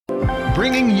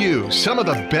bringing you some of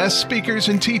the best speakers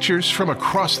and teachers from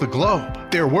across the globe.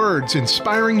 Their words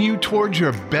inspiring you towards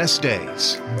your best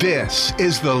days. This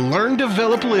is the Learn,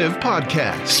 Develop, Live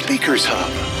podcast, Speakers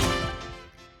Hub.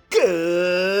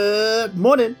 Good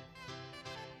morning.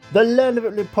 The Learn,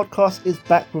 Develop, Live podcast is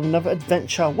back with another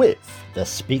adventure with the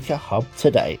Speaker Hub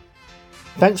today.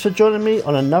 Thanks for joining me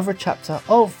on another chapter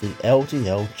of the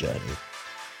LDL journey.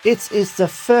 It is the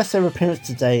first ever appearance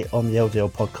today on the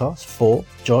LDL podcast for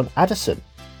John Addison.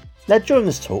 Now during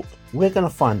this talk, we're going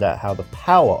to find out how the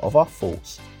power of our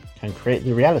thoughts can create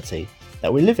the reality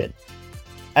that we live in.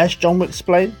 As John will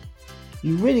explain,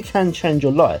 you really can change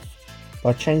your life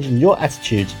by changing your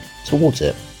attitude towards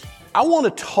it. I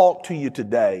want to talk to you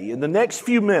today in the next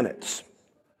few minutes.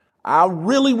 I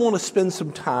really want to spend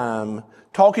some time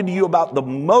talking to you about the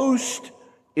most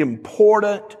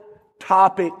important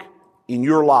topic in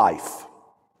your life.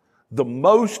 The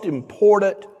most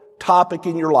important topic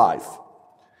in your life.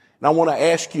 And I want to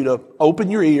ask you to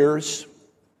open your ears.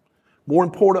 More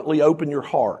importantly, open your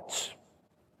hearts.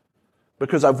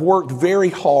 Because I've worked very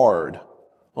hard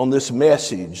on this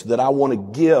message that I want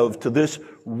to give to this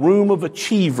room of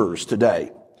achievers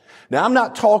today. Now, I'm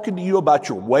not talking to you about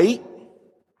your weight.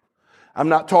 I'm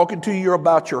not talking to you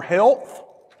about your health.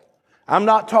 I'm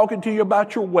not talking to you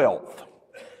about your wealth.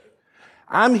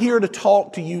 I'm here to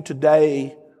talk to you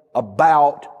today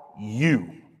about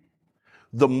you.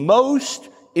 The most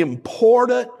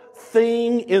important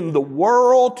thing in the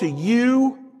world to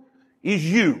you is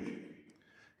you.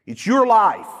 It's your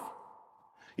life.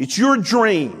 It's your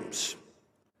dreams.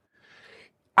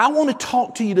 I want to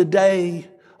talk to you today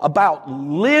about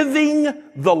living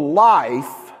the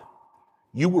life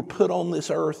you were put on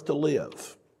this earth to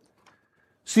live.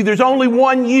 See, there's only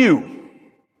one you.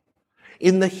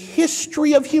 In the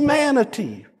history of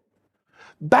humanity,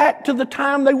 back to the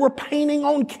time they were painting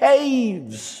on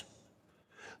caves,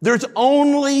 there's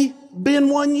only been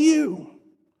one you.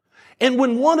 And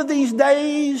when one of these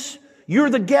days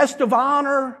you're the guest of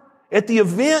honor at the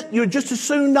event you'd just as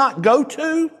soon not go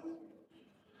to,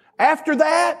 after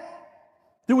that,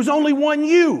 there was only one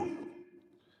you.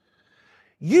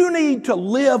 You need to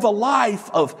live a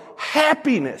life of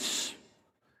happiness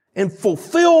and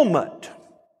fulfillment.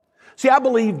 See, I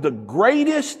believe the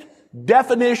greatest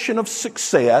definition of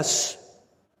success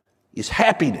is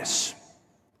happiness.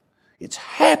 It's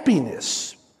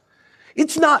happiness.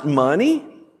 It's not money.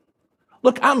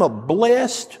 Look, I'm a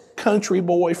blessed country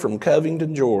boy from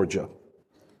Covington, Georgia.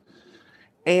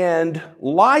 And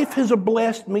life has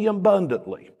blessed me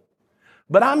abundantly.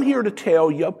 But I'm here to tell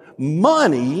you,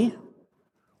 money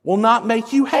will not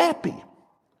make you happy.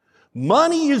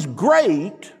 Money is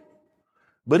great,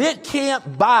 but it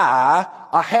can't buy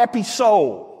a happy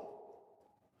soul.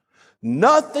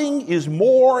 Nothing is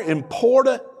more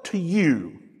important to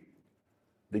you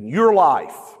than your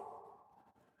life,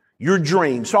 your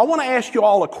dreams. So I want to ask you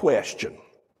all a question.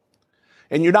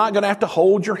 And you're not going to have to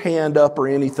hold your hand up or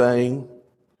anything.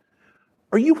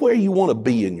 Are you where you want to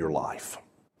be in your life?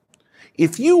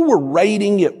 If you were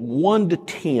rating it 1 to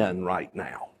 10 right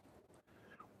now,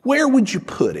 where would you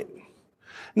put it?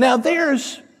 Now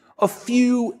there's a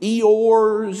few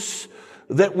Eeyores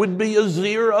that would be a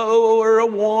 0 or a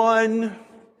 1.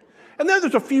 And then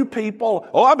there's a few people,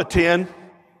 I'm a 10.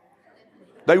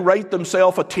 They rate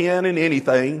themselves a 10 in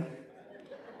anything.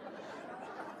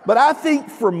 But I think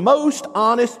for most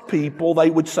honest people, they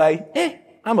would say,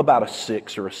 I'm about a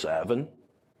 6 or a 7.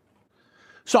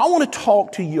 So I want to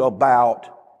talk to you about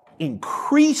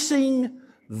increasing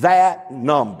that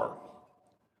number.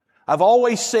 I've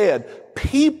always said,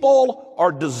 people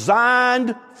are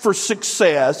designed for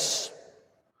success,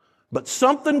 but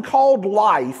something called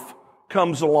life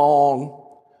comes along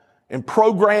and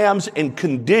programs and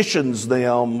conditions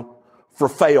them for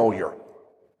failure.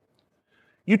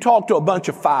 You talk to a bunch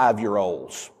of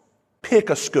 5-year-olds, pick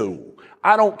a school.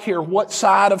 I don't care what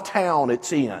side of town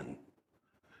it's in.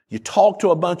 You talk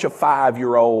to a bunch of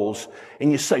 5-year-olds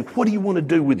and you say, what do you want to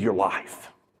do with your life?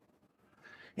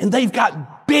 And they've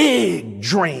got big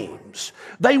dreams.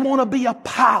 They want to be a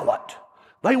pilot.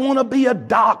 They want to be a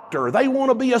doctor. They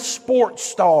want to be a sports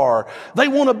star. They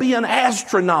want to be an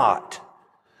astronaut.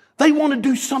 They want to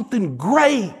do something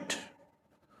great.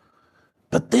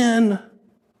 But then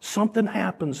something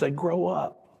happens. They grow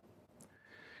up.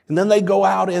 And then they go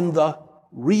out in the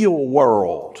real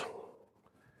world.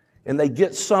 And they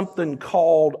get something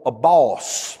called a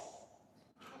boss.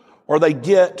 Or they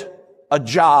get a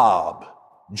job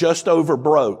just over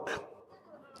broke.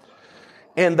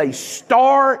 And they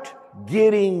start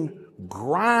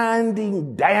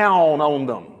grinding down on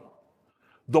them.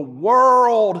 The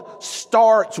world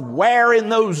starts wearing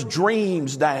those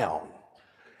dreams down.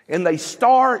 and they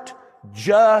start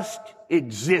just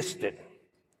existing.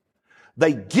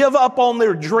 They give up on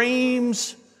their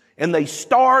dreams and they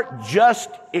start just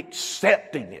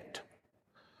accepting it.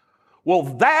 Well,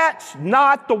 that's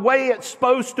not the way it's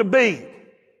supposed to be.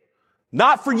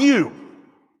 Not for you.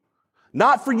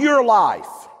 Not for your life.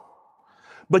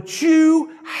 But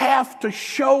you have to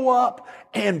show up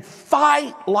and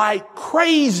fight like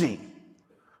crazy.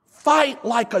 Fight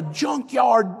like a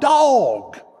junkyard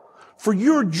dog for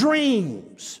your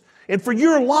dreams and for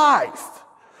your life.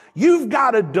 You've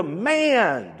got to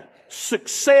demand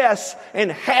success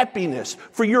and happiness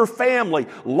for your family.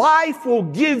 Life will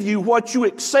give you what you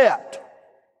accept.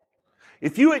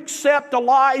 If you accept a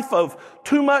life of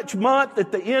too much month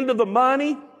at the end of the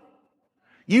money,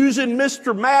 using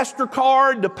Mr.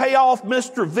 MasterCard to pay off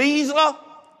Mr. Visa,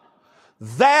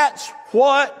 that's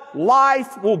what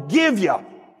life will give you.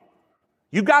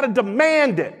 You got to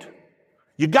demand it.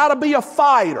 You got to be a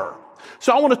fighter.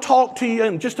 So I want to talk to you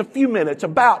in just a few minutes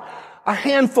about a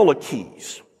handful of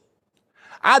keys.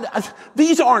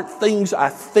 These aren't things I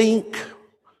think.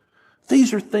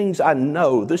 These are things I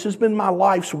know. This has been my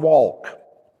life's walk.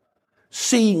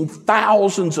 Seeing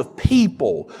thousands of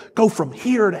people go from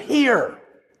here to here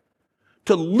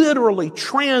to literally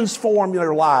transform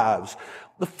their lives.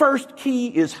 The first key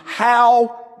is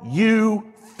how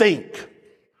you think.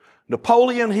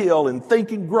 Napoleon Hill in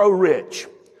Think and Grow Rich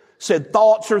said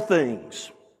thoughts are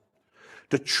things.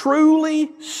 To truly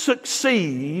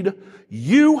succeed,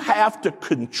 you have to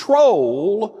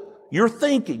control your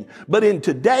thinking. But in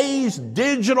today's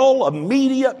digital,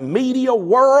 immediate media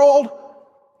world,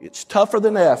 it's tougher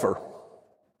than ever.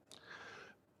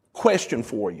 Question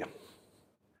for you.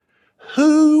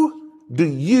 Who do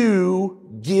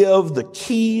you give the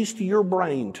keys to your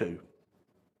brain to?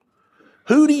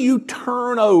 Who do you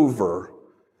turn over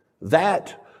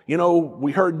that,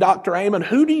 we heard Dr. Amen,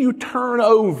 who do you turn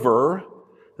over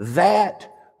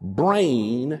that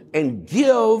brain and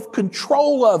give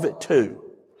control of it to?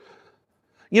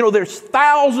 There's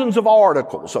thousands of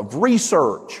articles of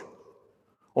research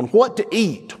on what to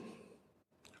eat,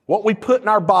 what we put in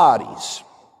our bodies.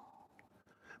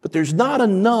 But there's not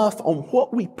enough on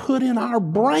what we put in our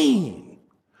brain.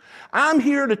 I'm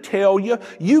here to tell you,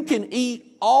 you can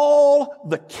eat all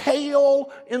the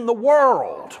kale in the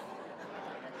world.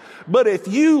 But if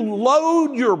you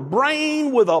load your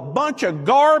brain with a bunch of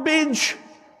garbage,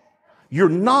 you're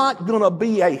not going to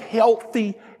be a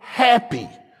healthy, happy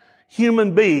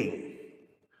human being.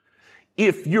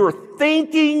 If your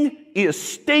thinking is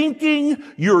stinking,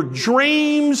 your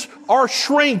dreams are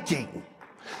shrinking.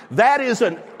 That is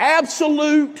an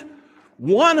absolute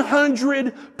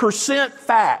 100%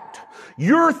 fact.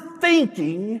 Your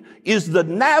thinking is the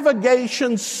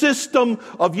navigation system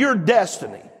of your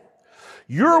destiny.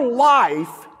 Your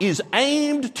life is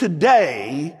aimed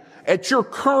today at your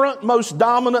current most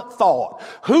dominant thought.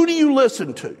 Who do you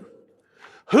listen to?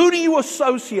 Who do you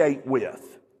associate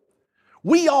with?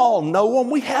 We all know them.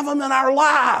 We have them in our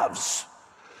lives.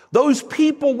 Those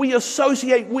people we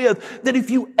associate with that if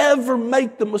you ever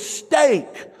make the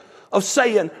mistake of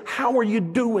saying, "How are you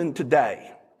doing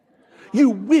today?" you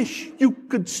wish you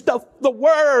could stuff the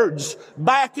words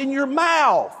back in your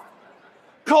mouth,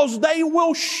 because they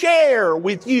will share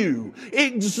with you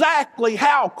exactly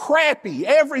how crappy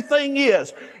everything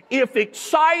is. If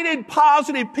excited,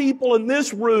 positive people in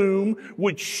this room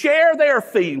would share their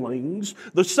feelings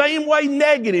the same way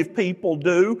negative people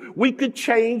do, we could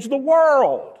change the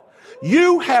world.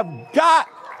 You have got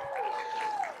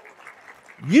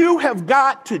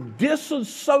to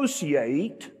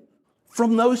disassociate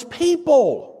from those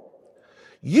people.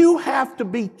 You have to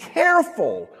be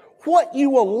careful what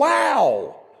you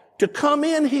allow to come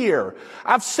in here.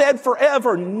 I've said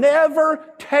forever, never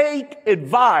take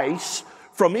advice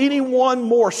from anyone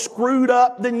more screwed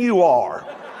up than you are.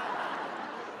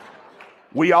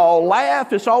 We all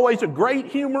laugh. It's always a great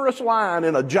humorous line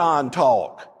in a John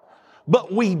talk.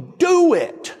 But we do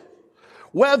it.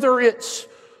 Whether it's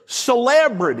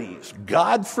celebrities,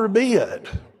 God forbid.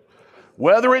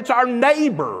 Whether it's our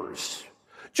neighbors.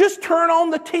 Just turn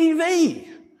on the TV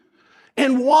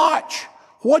and watch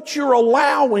what you're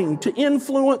allowing to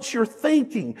influence your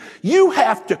thinking. You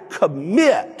have to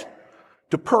commit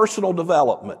to personal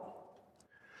development.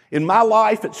 In my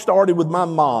life, it started with my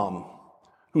mom,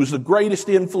 who was the greatest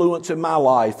influence in my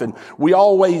life. And we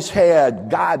always had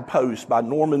Guideposts by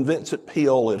Norman Vincent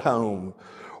Peale at home,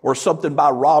 or something by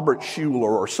Robert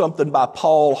Schuller, or something by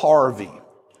Paul Harvey.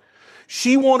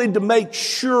 She wanted to make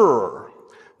sure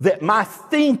that my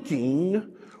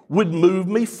thinking would move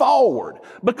me forward.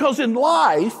 Because in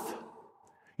life,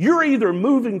 you're either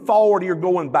moving forward or you're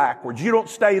going backwards. You don't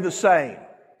stay the same.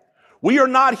 We are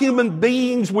not human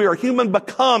beings. We are human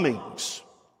becomings.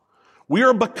 We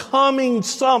are becoming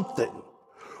something.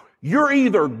 You're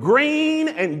either green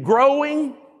and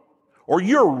growing or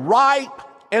you're ripe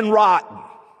and rotten.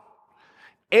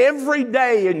 Every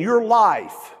day in your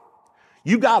life,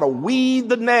 you got to weed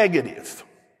the negative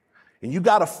and you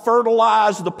got to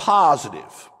fertilize the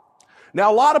positive.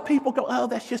 Now, a lot of people go, oh,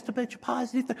 that's just a bunch of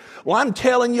positive things. Well, I'm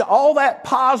telling you, all that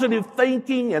positive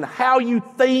thinking and how you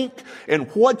think and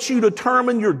what you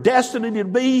determine your destiny to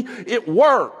be, it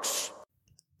works.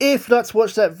 If you'd like to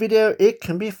watch that video, it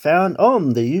can be found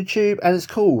on the YouTube and it's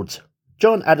called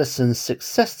John Addison's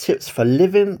Success Tips for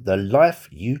Living the Life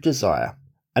You Desire.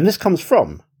 And this comes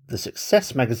from the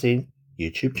Success Magazine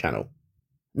YouTube channel.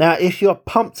 Now, if you're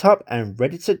pumped up and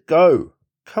ready to go,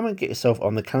 come and get yourself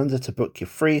on the calendar to book your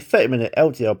free 30-minute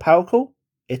LDL power call.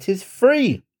 It is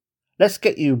free. Let's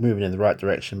get you moving in the right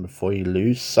direction before you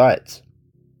lose sight.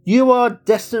 You are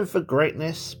destined for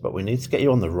greatness, but we need to get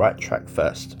you on the right track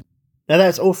first. Now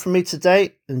that's all from me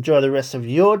today. Enjoy the rest of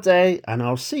your day, and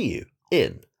I'll see you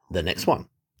in the next one.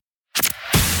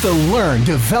 The Learn,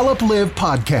 Develop, Live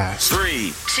podcast.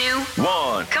 3, 2,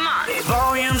 1. Come on.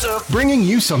 Volumes up. Bringing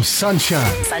you some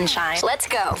sunshine. Sunshine. Let's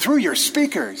go. Through your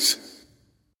speakers.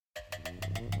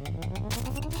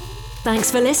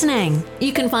 Thanks for listening.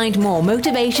 You can find more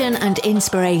motivation and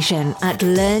inspiration at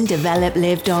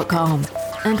learndeveloplive.com.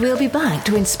 And we'll be back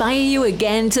to inspire you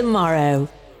again tomorrow.